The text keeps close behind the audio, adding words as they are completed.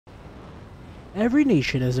Every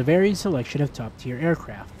nation has a varied selection of top-tier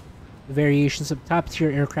aircraft. The variations of top-tier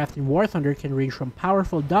aircraft in War Thunder can range from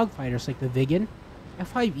powerful dogfighters like the Viggen,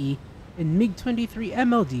 F-5E, and MiG-23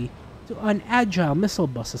 MLD to unagile missile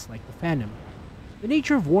buses like the Phantom. The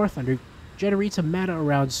nature of War Thunder generates a meta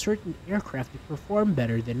around certain aircraft that perform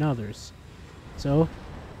better than others. So,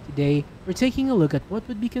 today, we're taking a look at what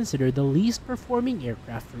would be considered the least performing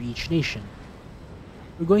aircraft for each nation.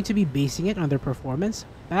 We're going to be basing it on their performance,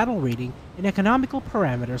 battle rating, and economical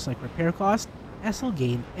parameters like repair cost, SL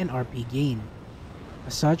gain, and RP gain.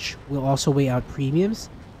 As such, we'll also weigh out premiums,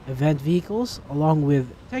 event vehicles, along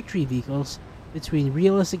with tech tree vehicles between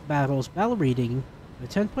realistic battles battle rating of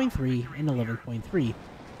 10.3 and 11.3,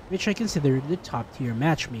 which I consider the top tier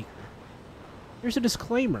matchmaker. Here's a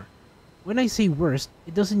disclaimer. When I say worst,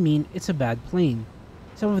 it doesn't mean it's a bad plane.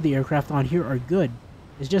 Some of the aircraft on here are good,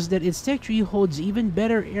 it's just that its tech tree holds even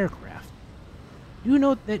better aircraft. Do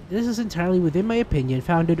note that this is entirely within my opinion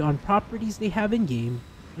founded on properties they have in game,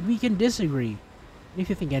 and we can disagree. And if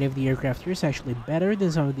you think any of the aircraft here is actually better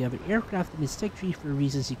than some of the other aircraft in its tech tree for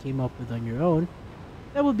reasons you came up with on your own,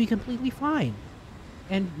 that would be completely fine.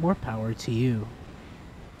 And more power to you.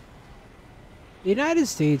 The United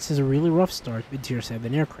States has a really rough start with Tier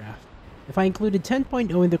 7 aircraft. If I included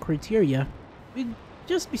 10.0 in the criteria, we'd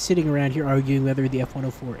just be sitting around here arguing whether the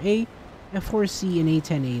F-104A, F-4C, and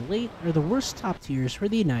A-10A late are the worst top tiers for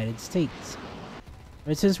the United States.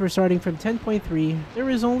 But since we're starting from 10.3, there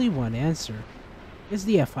is only one answer. It's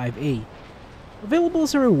the F-5A. Available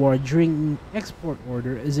as a reward during export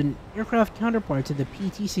order is an aircraft counterpart to the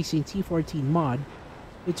PT-16T14 mod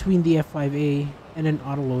between the F-5A and an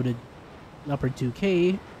autoloaded Leopard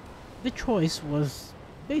 2K. The choice was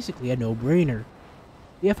basically a no-brainer.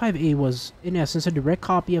 The F-5A was, in essence, a direct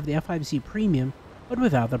copy of the F-5C Premium, but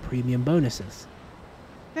without the premium bonuses.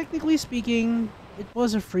 Technically speaking, it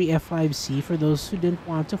was a free F-5C for those who didn't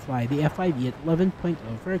want to fly the F-5E at 11.0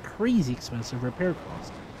 for a crazy expensive repair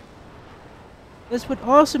cost. This would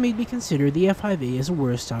also make me consider the F-5A as a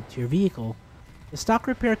worst top-tier vehicle. The stock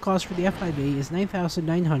repair cost for the F-5A is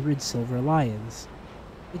 9,900 Silver Lions.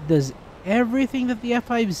 It does everything that the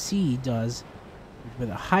F-5C does,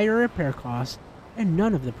 with a higher repair cost and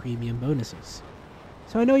none of the premium bonuses.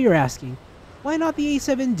 So I know you're asking, why not the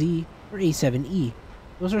A7D or A7E?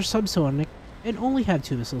 Those are subsonic and only have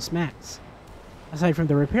 2 missiles max. Aside from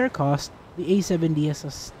the repair cost, the A7D has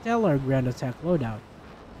a stellar ground attack loadout.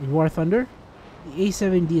 In War Thunder, the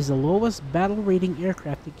A7D is the lowest battle rating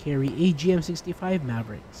aircraft to carry AGM-65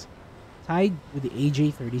 Mavericks, tied with the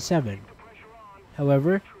AJ-37.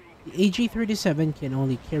 However, the AJ-37 can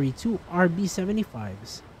only carry 2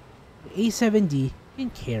 RB-75s. The A7D can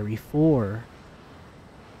carry 4.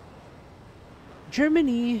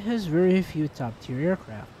 Germany has very few top-tier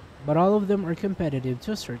aircraft, but all of them are competitive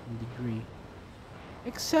to a certain degree.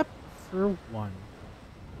 Except for one.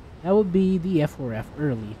 That would be the F4F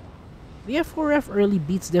Early. The F4F Early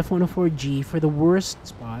beats the F104G for the worst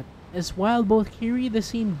spot, as while both carry the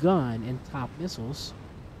same gun and top missiles,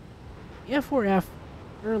 the F4F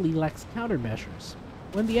Early lacks countermeasures.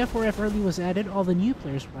 When the F4F Early was added, all the new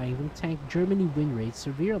players flying them tanked Germany win rates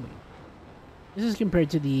severely. This is compared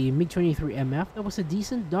to the MiG-23 MF that was a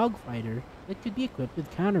decent dogfighter that could be equipped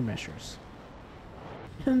with countermeasures.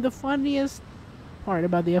 And the funniest part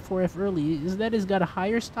about the F4F Early is that it's got a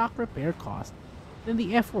higher stock repair cost than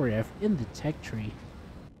the F4F in the tech tree.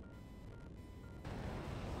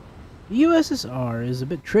 The USSR is a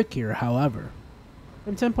bit trickier, however.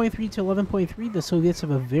 From 10.3 to 11.3, the Soviets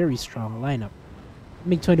have a very strong lineup. The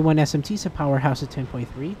MiG-21 SMT is a powerhouse at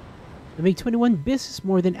 10.3. The MiG-21 BIS is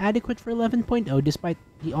more than adequate for 11.0 despite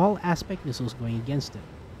the all-aspect missiles going against it.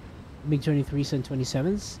 The MiG-23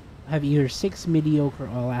 Sun-27s have either 6 mediocre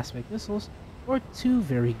all-aspect missiles or 2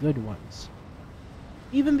 very good ones.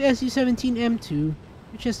 Even the Su-17 M2,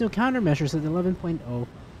 which has no countermeasures at 11.0,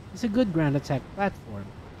 is a good ground attack platform.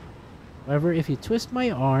 However, if you twist my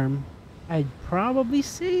arm, I'd probably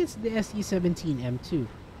say it's the Su-17 M2,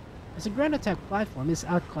 as the ground attack platform is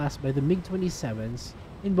outclassed by the MiG-27s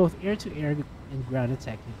in both air-to-air and ground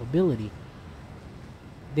attack capability.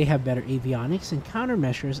 They have better avionics and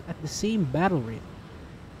countermeasures at the same battle rate.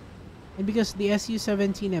 And because the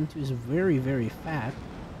Su-17 M2 is very, very fat,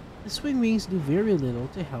 the swing wings do very little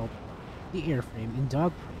to help the airframe in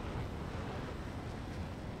dogfight.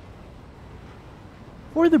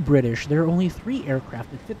 For the British, there are only 3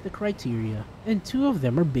 aircraft that fit the criteria, and 2 of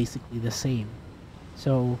them are basically the same.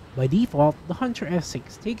 So, by default, the Hunter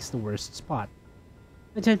F6 takes the worst spot.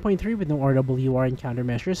 The 10.3 with no RWR and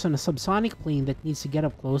countermeasures on a subsonic plane that needs to get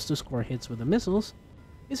up close to score hits with the missiles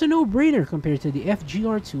is a no-brainer compared to the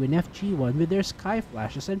FGR-2 and FG-1 with their sky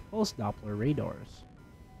flashes and pulse Doppler radars.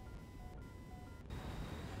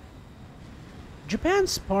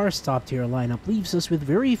 Japan's sparse top-tier lineup leaves us with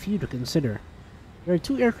very few to consider. There are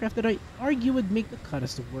two aircraft that I argue would make the cut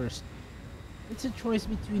as the worst. It's a choice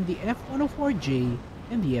between the F-104J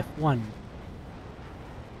and the F-1.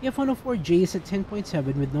 The F-104J is a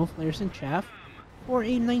 10.7 with no flares and chaff, 4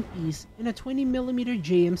 AIM-9Ps, and a 20mm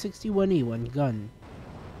JM61A1 gun.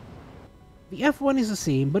 The F-1 is the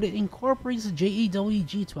same, but it incorporates a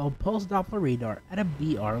JAWG-12 pulse Doppler radar at a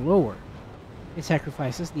BR lower. It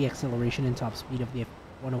sacrifices the acceleration and top speed of the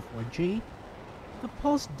F-104J, the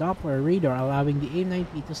pulse Doppler radar allowing the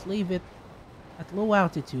AIM-9P to slave it at low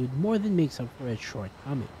altitude more than makes up for its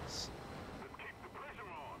shortcomings.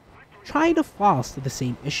 China falls to the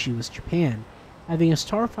same issue as Japan, having a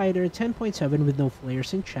Starfighter 10.7 with no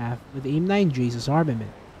flares and chaff with AIM-9Js as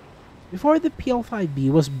armament. Before the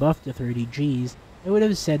PL-5B was buffed to 30 Gs, I would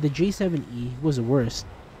have said the J-7E was the worst.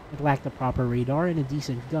 It lacked a proper radar and a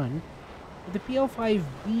decent gun, but the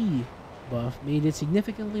PL-5B buff made it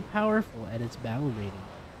significantly powerful at its battle rating.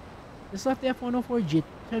 This left the F-104J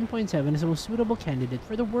 10.7 as the most suitable candidate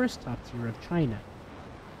for the worst top tier of China.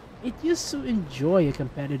 It used to enjoy a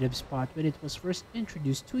competitive spot when it was first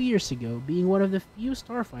introduced 2 years ago, being one of the few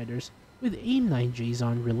starfighters with AIM-9Js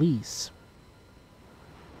on release.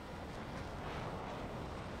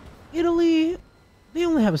 Italy, they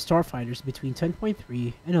only have starfighters between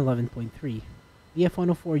 10.3 and 11.3. The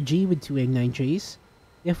F-104G with 2 AIM-9Js,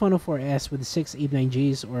 the F-104S with 6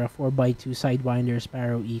 AIM-9Js or a 4x2 Sidewinder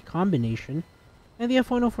Sparrow E combination, and the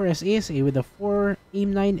F-104S ASA with a 4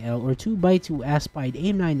 AIM-9L or 2x2 Aspide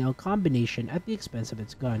AIM-9L combination at the expense of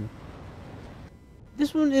its gun.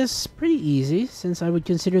 This one is pretty easy, since I would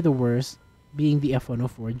consider the worst being the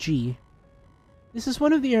F-104G. This is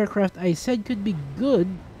one of the aircraft I said could be good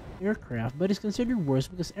aircraft, but is considered worse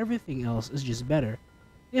because everything else is just better.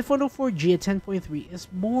 The F-104G at 10.3 is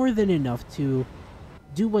more than enough to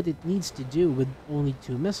do what it needs to do with only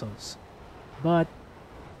 2 missiles, but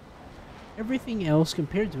everything else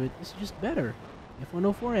compared to it is just better.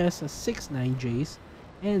 F-104S has 6 9Js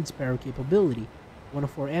and Sparrow capability.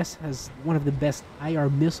 104S has one of the best IR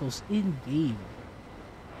missiles in game.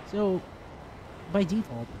 So, by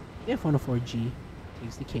default, the F-104G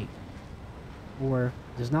takes the cake. Or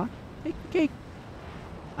does not take the cake.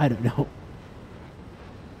 I don't know.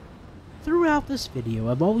 Throughout this video,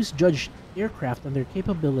 I've always judged aircraft on their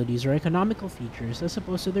capabilities or economical features as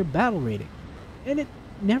opposed to their battle rating. And it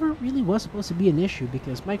never really was supposed to be an issue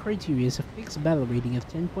because my criteria is a fixed battle rating of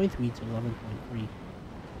 10.3 to 11.3.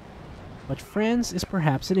 But France is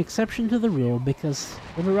perhaps an exception to the rule because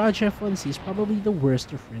the Mirage F1C is probably the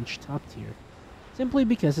worst of French top tier, simply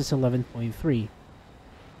because it's 11.3.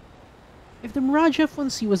 If the Mirage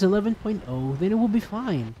F1C was 11.0, then it will be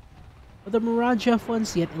fine. But the Mirage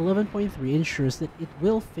F1C at 11.3 ensures that it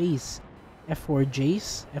will face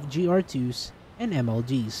F4Js, FGR2s, and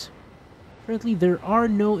MLGs. Currently, there are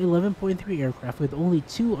no 11.3 aircraft with only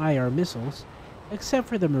 2 IR missiles, except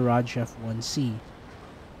for the Mirage F1C.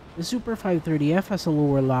 The Super 530F has a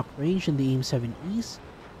lower lock range than the AIM-7Es,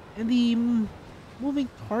 and the moving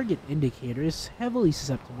target indicator is heavily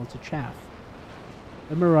susceptible to chaff.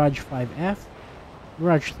 The Mirage 5F,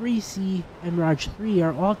 Mirage 3C, and Mirage 3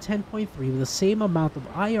 are all 10.3 with the same amount of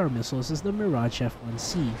IR missiles as the Mirage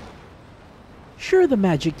F1C. Sure, the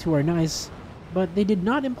Magic 2 are nice, but they did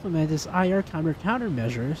not implement its IR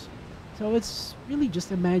countermeasures, so it's really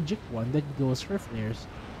just a Magic 1 that goes for flares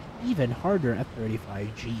even harder at 35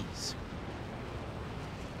 Gs.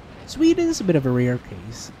 Sweden's a bit of a rare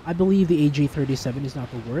case. I believe the AJ-37 is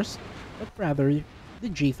not the worst, but rather the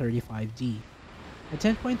J-35D. At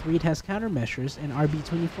 10.3 it has countermeasures and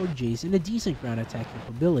RB-24Js and a decent ground attack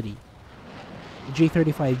capability. The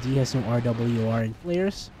J-35D has no RWR and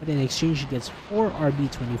flares, but in exchange it gets 4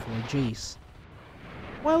 RB-24Js.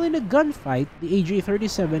 While in a gunfight, the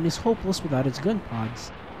AJ-37 is hopeless without its gun pods.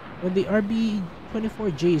 When the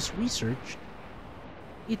RB-24J is researched,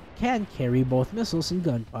 it can carry both missiles and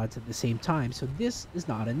gun pods at the same time, so this is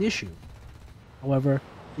not an issue. However,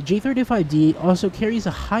 the J-35D also carries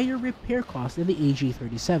a higher repair cost than the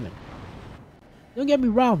AJ-37. Don't get me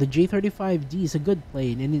wrong, the J-35D is a good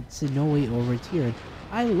plane and it's in no way over-tiered.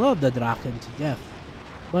 I love the Draken to death.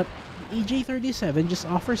 But the AJ-37 just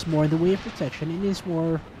offers more in the way of protection and is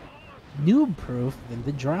more noob-proof than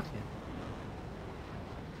the Draken.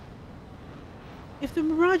 If the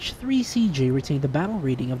Mirage 3CJ retained the battle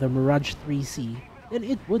rating of the Mirage 3C, then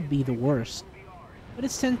it would be the worst. But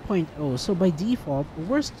it's 10.0, so by default, the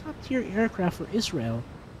worst top-tier aircraft for Israel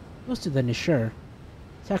goes to the Nisher,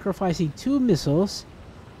 sacrificing 2 missiles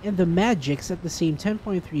and the Magic's at the same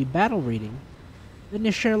 10.3 battle rating, the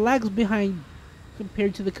Niger lags behind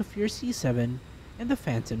compared to the Kafir C7 and the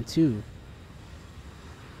Phantom II.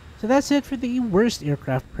 So that's it for the worst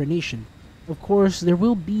aircraft per nation. Of course, there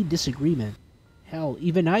will be disagreement. Hell,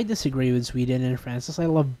 even I disagree with Sweden and France as I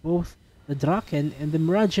love both the Draken and the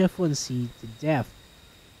Mirage F1C to death.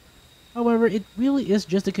 However, it really is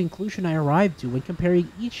just the conclusion I arrived to when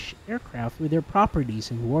comparing each aircraft with their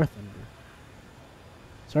properties in War Thunder.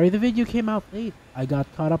 Sorry the video came out late, I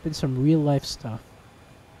got caught up in some real life stuff.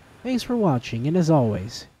 Thanks for watching, and as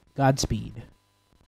always, Godspeed.